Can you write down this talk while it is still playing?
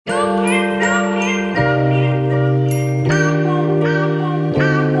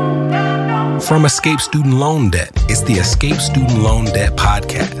From Escape Student Loan Debt, it's the Escape Student Loan Debt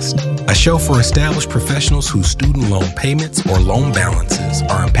Podcast, a show for established professionals whose student loan payments or loan balances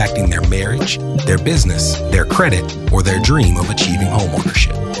are impacting their marriage, their business, their credit, or their dream of achieving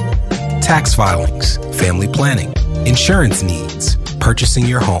homeownership. Tax filings, family planning, insurance needs, purchasing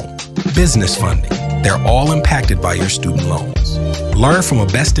your home, business funding, they're all impacted by your student loans. Learn from a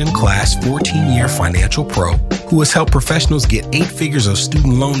best-in-class 14-year financial pro who has helped professionals get 8 figures of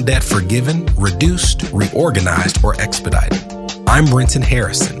student loan debt forgiven, reduced, reorganized, or expedited. I'm Brenton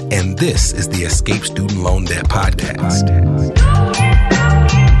Harrison, and this is the Escape Student Loan Debt Podcast.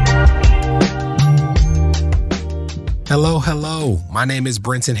 Hello. My name is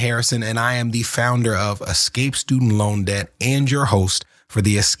Brenton Harrison, and I am the founder of Escape Student Loan Debt and your host for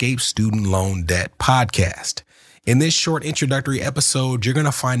the Escape Student Loan Debt Podcast. In this short introductory episode, you're going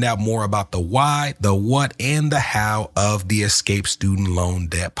to find out more about the why, the what, and the how of the Escape Student Loan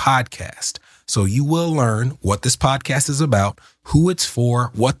Debt Podcast. So you will learn what this podcast is about, who it's for,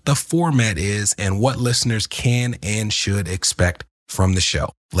 what the format is, and what listeners can and should expect from the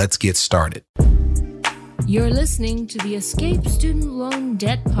show. Let's get started. You're listening to the Escape Student Loan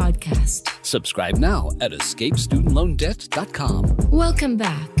Debt Podcast. Subscribe now at escapestudentloandebt.com. Welcome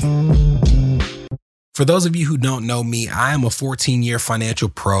back. For those of you who don't know me, I am a 14-year financial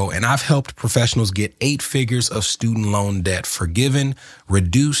pro, and I've helped professionals get 8 figures of student loan debt forgiven,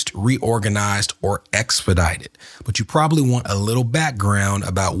 reduced, reorganized, or expedited. But you probably want a little background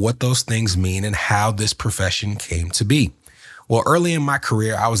about what those things mean and how this profession came to be. Well, early in my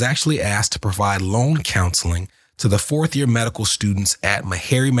career, I was actually asked to provide loan counseling to the 4th-year medical students at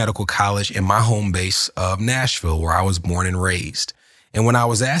Meharry Medical College in my home base of Nashville, where I was born and raised. And when I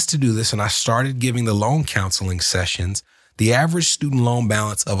was asked to do this and I started giving the loan counseling sessions, the average student loan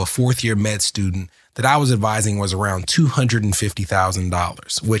balance of a 4th-year med student that I was advising was around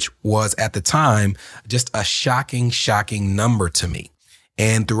 $250,000, which was at the time just a shocking number to me.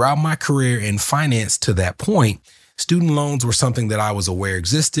 And throughout my career in finance to that point, student loans were something that I was aware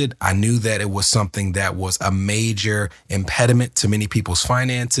existed. I knew that it was something that was a major impediment to many people's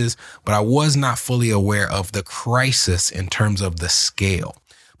finances, but I was not fully aware of the crisis in terms of the scale.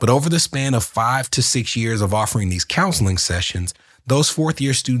 But over the span of 5 to 6 years of offering these counseling sessions, those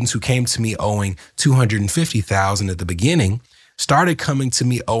 4th-year students who came to me owing $250,000 at the beginning started coming to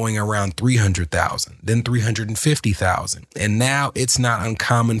me owing around $300,000, then $350,000. And now it's not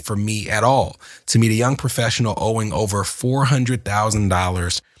uncommon for me at all to meet a young professional owing over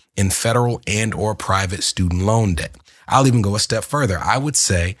 $400,000 in federal and or private student loan debt. I'll even go a step further. I would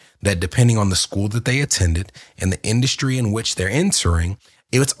say that depending on the school that they attended and the industry in which they're entering,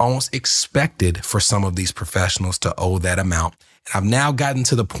 it's almost expected for some of these professionals to owe that amount. And I've now gotten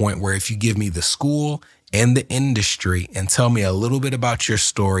to the point where if you give me the school and the industry and tell me a little bit about your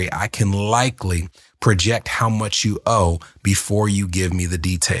story, I can likely project how much you owe before you give me the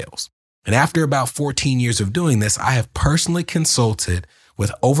details. And after about 14 years of doing this, I have personally consulted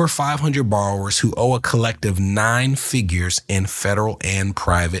with over 500 borrowers who owe a collective 9 figures in federal and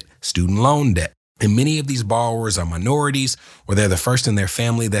private student loan debt. And many of these borrowers are minorities, or they're the first in their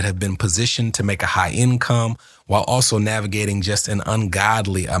family that have been positioned to make a high income while also navigating just an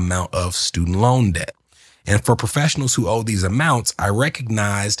ungodly amount of student loan debt. And for professionals who owe these amounts, I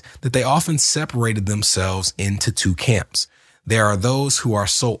recognized that they often separated themselves into 2 camps. There are those who are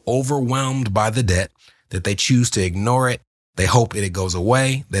so overwhelmed by the debt that they choose to ignore it. They hope it goes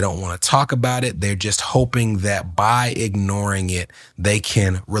away. They don't want to talk about it. They're just hoping that by ignoring it, they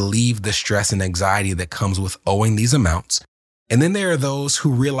can relieve the stress and anxiety that comes with owing these amounts. And then there are those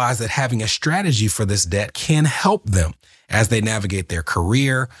who realize that having a strategy for this debt can help them as they navigate their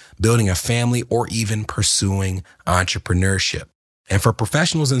career, building a family, or even pursuing entrepreneurship. And for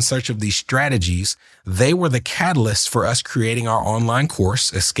professionals in search of these strategies, they were the catalyst for us creating our online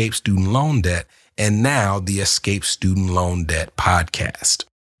course, Escape Student Loan Debt, and now the Escape Student Loan Debt Podcast.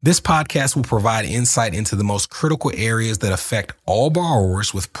 This podcast will provide insight into the most critical areas that affect all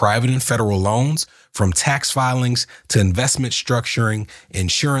borrowers with private and federal loans, from tax filings to investment structuring,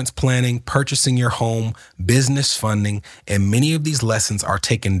 insurance planning, purchasing your home, business funding, and many of these lessons are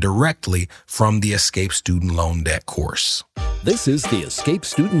taken directly from the Escape Student Loan Debt course. This is the Escape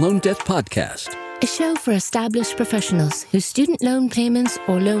Student Loan Debt Podcast, A show for established professionals whose student loan payments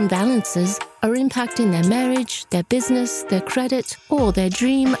or loan balances are impacting their marriage, their business, their credit, or their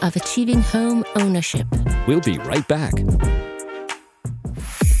dream of achieving home ownership. We'll be right back.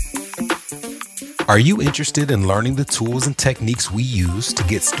 Are you interested in learning the tools and techniques we use to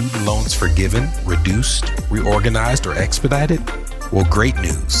get student loans forgiven, reduced, reorganized, or expedited? Well, great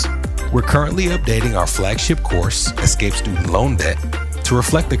news. We're currently updating our flagship course, Escape Student Loan Debt, to to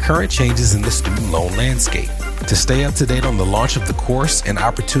reflect the current changes in the student loan landscape. To stay up to date on the launch of the course and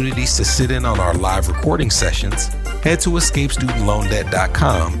opportunities to sit in on our live recording sessions, head to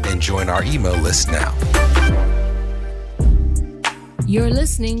escapestudentloandebt.com and join our email list now. You're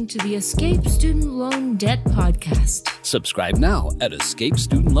listening to the Escape Student Loan Debt Podcast. Subscribe now at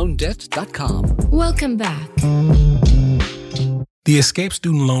escapestudentloandebt.com. Welcome back. The Escape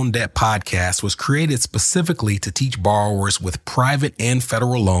Student Loan Debt Podcast was created specifically to teach borrowers with private and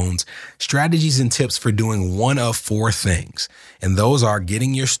federal loans strategies and tips for doing one of four things. And those are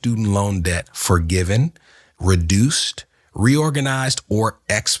getting your student loan debt forgiven, reduced, reorganized, or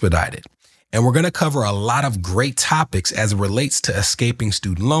expedited. And we're going to cover a lot of great topics as it relates to escaping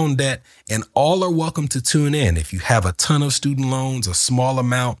student loan debt, and all are welcome to tune in. If you have a ton of student loans, a small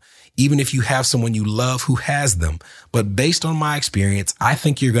amount, even if you have someone you love who has them. But based on my experience, I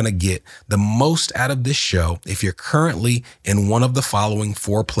think you're going to get the most out of this show if you're currently in one of the following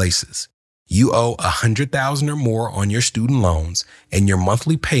four places. You owe $100,000 or more on your student loans, and your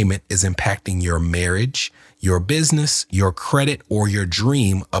monthly payment is impacting your marriage, your business, your credit, or your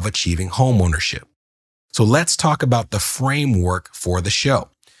dream of achieving homeownership. So let's talk about the framework for the show.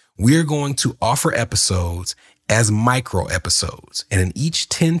 We're going to offer episodes as micro episodes. And in each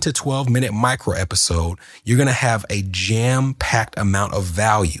 10 to 12 minute micro episode, you're going to have a jam-packed amount of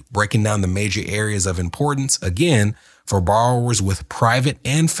value, breaking down the major areas of importance, again, for borrowers with private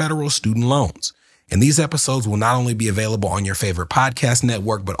and federal student loans. And these episodes will not only be available on your favorite podcast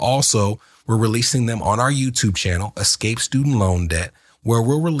network, but also we're releasing them on our YouTube channel, Escape Student Loan Debt, where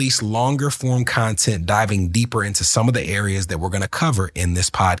we'll release longer form content diving deeper into some of the areas that we're going to cover in this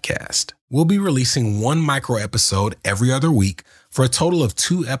podcast. We'll be releasing one micro episode every other week for a total of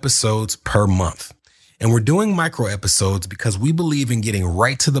 2 episodes per month. And we're doing micro episodes because we believe in getting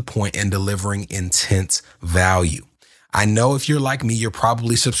right to the point and delivering intense value. I know if you're like me, you're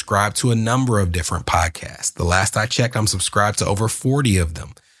probably subscribed to a number of different podcasts. The last I checked, I'm subscribed to over 40 of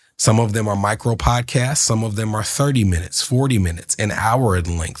them. Some of them are micro podcasts. Some of them are 30 minutes, 40 minutes, an hour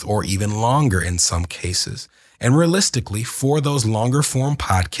in length, or even longer in some cases. And realistically, for those longer form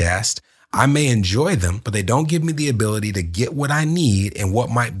podcasts, I may enjoy them, but they don't give me the ability to get what I need in what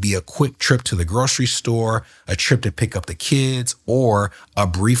might be a quick trip to the grocery store, a trip to pick up the kids, or a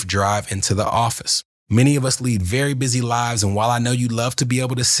brief drive into the office. Many of us lead very busy lives, and while I know you'd love to be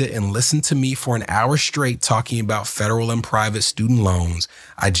able to sit and listen to me for an hour straight talking about federal and private student loans,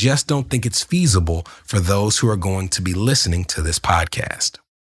 I just don't think it's feasible for those who are going to be listening to this podcast.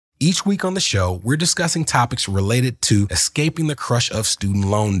 Each week on the show, we're discussing topics related to escaping the crush of student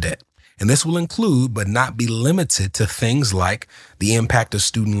loan debt. And this will include, but not be limited to, things like the impact of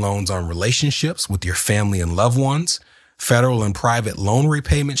student loans on relationships with your family and loved ones, federal and private loan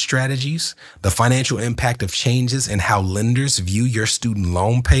repayment strategies, the financial impact of changes in how lenders view your student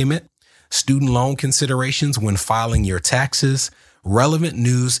loan payment, student loan considerations when filing your taxes, relevant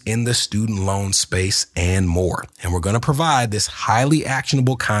news in the student loan space, and more. And we're going to provide this highly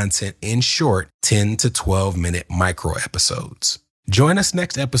actionable content in short 10 to 12 minute micro episodes. Join us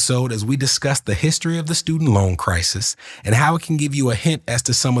next episode as we discuss the history of the student loan crisis and how it can give you a hint as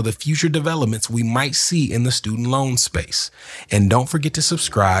to some of the future developments we might see in the student loan space. And don't forget to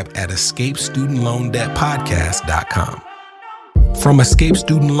subscribe at escapestudentloandebtpodcast.com. From Escape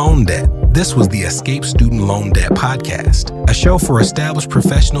Student Loan Debt, this was the Escape Student Loan Debt Podcast, a show for established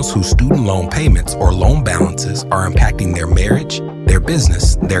professionals whose student loan payments or loan balances are impacting their marriage, their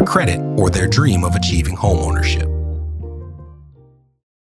business, their credit, or their dream of achieving homeownership.